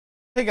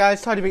Hey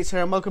guys, Tidy Beats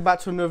here and welcome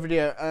back to another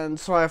video, and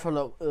sorry if I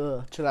look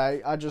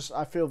today.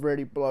 I feel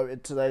really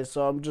bloated today,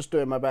 so I'm just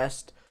doing my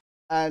best.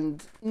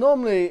 And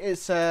normally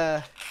it's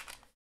a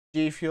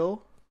G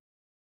Fuel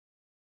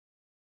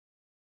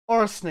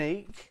or a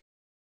sneak.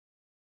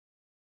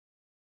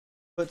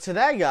 But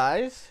today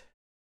guys,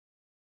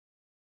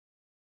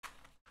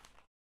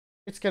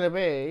 it's gonna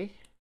be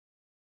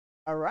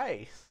a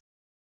Wraith.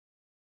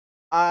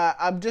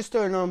 I'm just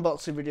doing an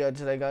unboxing video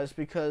today guys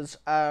because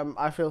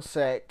I feel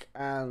sick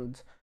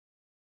and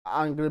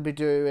I'm going to be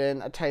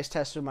doing a taste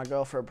test with my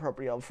girlfriend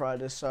probably on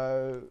Friday,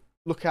 so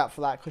look out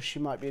for that because she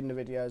might be in the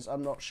videos.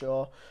 I'm not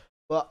sure.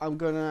 But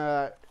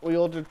we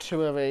ordered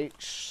 2 of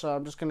each, so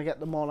I'm just going to get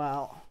them all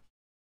out.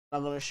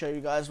 I'm going to show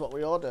you guys what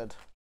we ordered.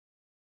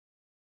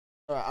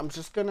 Alright, I'm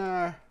just going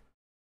to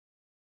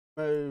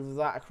move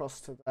that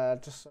across to there,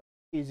 just so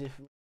it's easy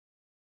for me.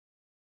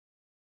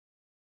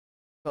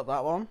 Got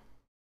that one.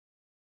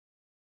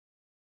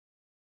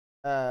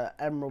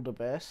 Emerald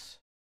Abyss.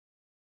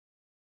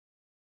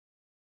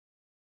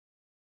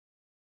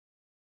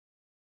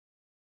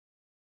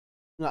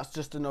 That's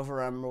just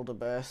another Emerald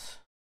Abyss.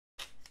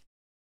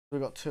 We've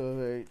got 2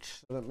 of each,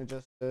 so let me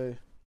just do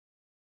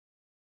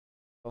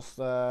across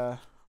there,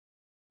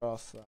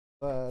 across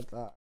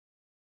that,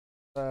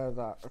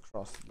 that,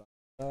 across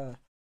that.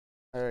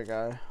 There we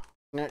go.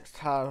 Next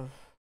have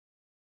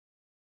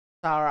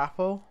sour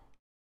apple.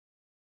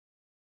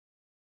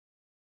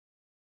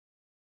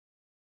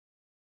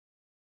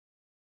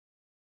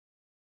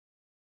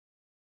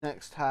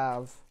 Next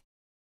have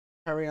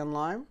cherry and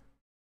lime.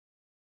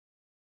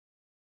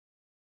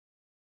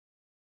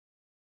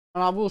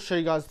 And I will show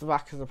you guys the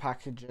back of the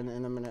package in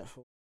a minute.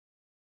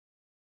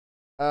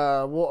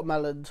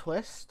 Watermelon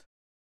twist.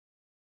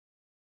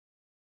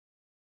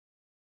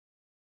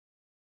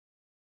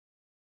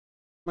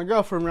 My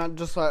girlfriend ran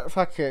just like,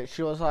 fuck it.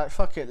 She was like,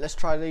 fuck it, let's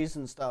try these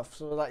and stuff.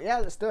 So we're like, yeah,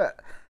 let's do it.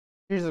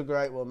 She's a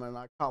great woman.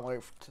 I can't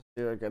wait to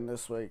see her again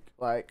this week.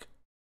 Like,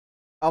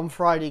 on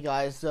Friday,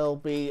 guys, there'll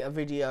be a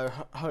video,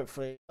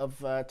 hopefully,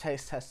 of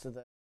taste test of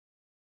it.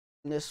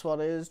 And this one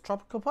is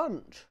Tropical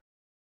Punch.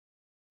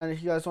 And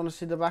if you guys want to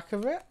see the back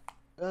of it,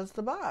 there's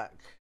the back.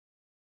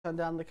 Turn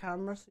down the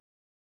camera.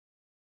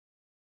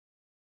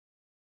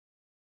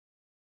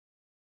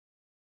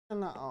 Turn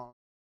that on.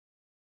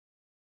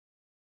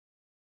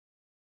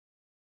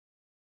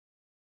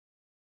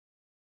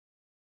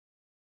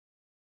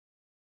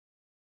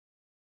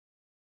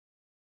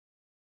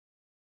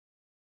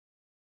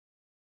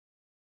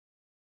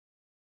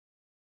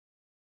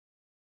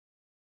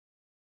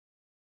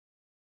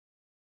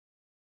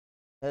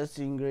 There's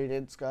the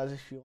ingredients, guys,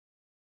 if you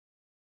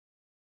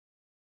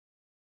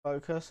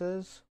want.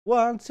 Focuses.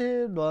 Wants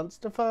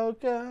to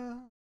focus.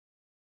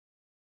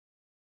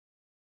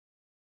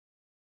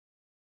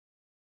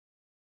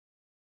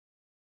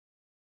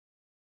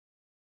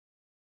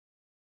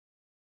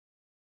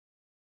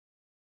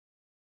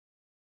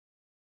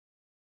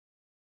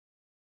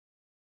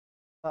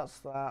 That's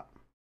that.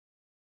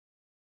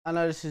 I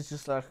know this is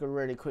just like a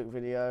really quick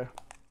video.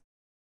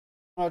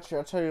 Actually,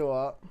 I'll tell you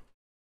what.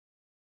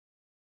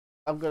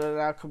 I'm going to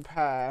now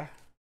compare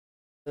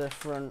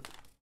different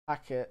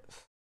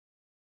packets.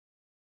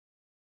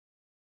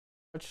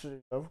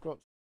 Actually, I've got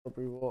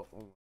strawberry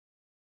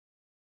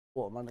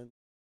watermelon.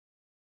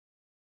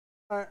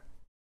 Alright.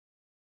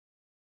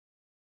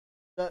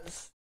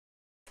 Let's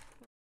see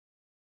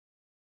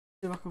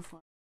if I can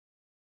find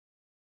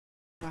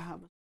I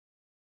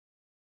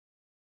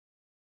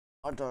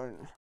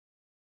don't.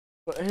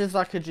 But here's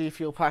like a G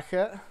Fuel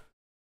packet. And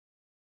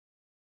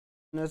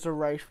there's a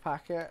Wraith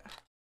packet.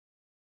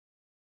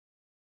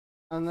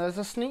 And there's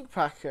a sneak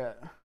packet.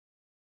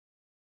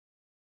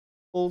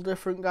 All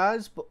different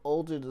guys, but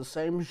all do the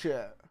same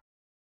shit.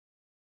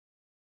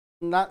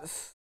 And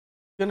that's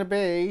gonna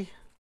be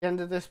the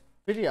end of this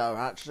video,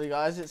 actually,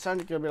 guys. It's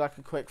only gonna be like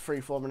a quick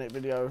 3-4 minute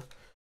video.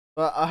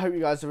 But I hope you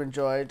guys have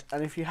enjoyed.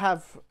 And if you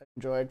have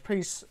enjoyed,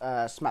 please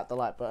smack the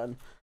like button.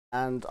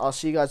 And I'll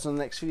see you guys on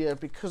the next video,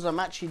 because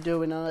I'm actually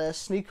doing a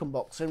sneak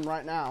unboxing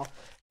right now.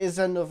 It's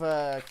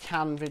another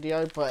can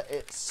video, but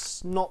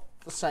it's not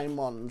the same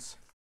ones.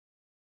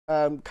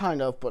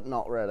 Kind of, but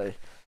not really.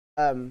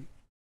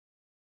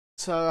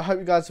 So I hope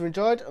you guys have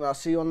enjoyed, and I'll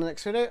see you on the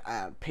next video,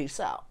 and peace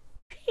out.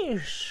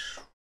 Peace.